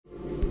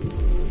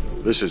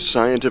This is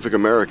Scientific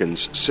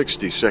American's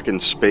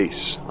 60-Second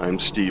Space. I'm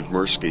Steve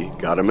Mirsky.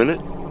 Got a minute?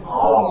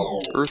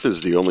 Earth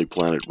is the only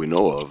planet we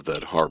know of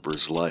that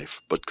harbors life,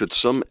 but could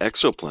some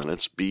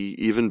exoplanets be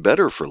even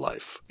better for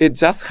life? It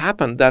just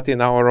happened that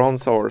in our own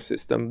solar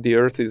system, the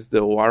Earth is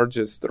the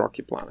largest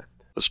rocky planet.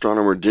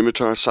 Astronomer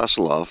Dimitar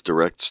Sasselov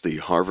directs the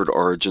Harvard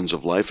Origins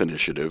of Life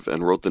initiative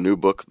and wrote the new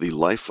book, The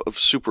Life of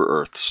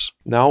Super-Earths.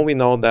 Now we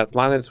know that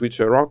planets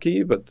which are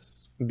rocky but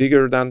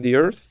bigger than the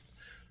Earth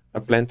are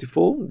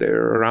plentiful.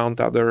 They're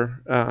around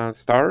other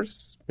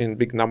stars in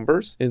big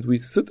numbers. And we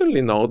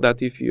certainly know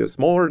that if you're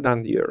smaller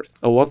than the Earth,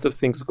 a lot of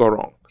things go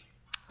wrong.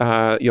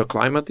 Your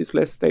climate is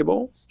less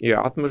stable.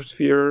 Your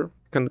atmosphere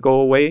can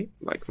go away,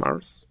 like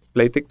Mars.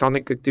 Plate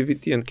tectonic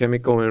activity and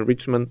chemical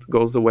enrichment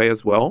goes away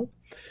as well.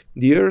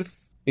 The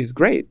Earth is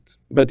great,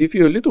 but if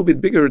you're a little bit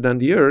bigger than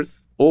the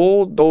Earth,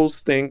 all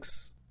those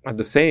things are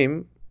the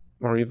same,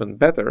 or even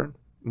better,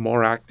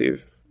 more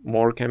active,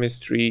 more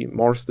chemistry,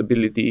 more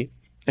stability,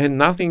 and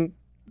nothing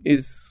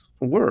is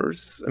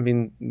worse. I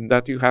mean,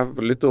 that you have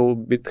a little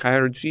bit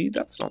higher G,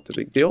 that's not a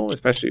big deal,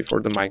 especially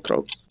for the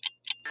microbes.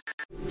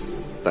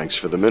 Thanks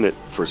for the minute.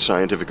 For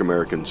Scientific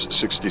American's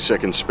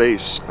 60-Second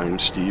Space, I'm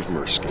Steve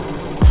Mirsky.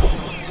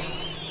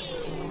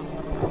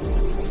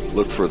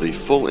 Look for the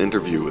full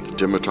interview with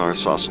Dimitar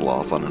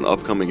Sasselov on an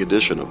upcoming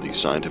edition of the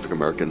Scientific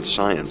American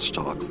Science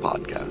Talk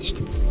podcast.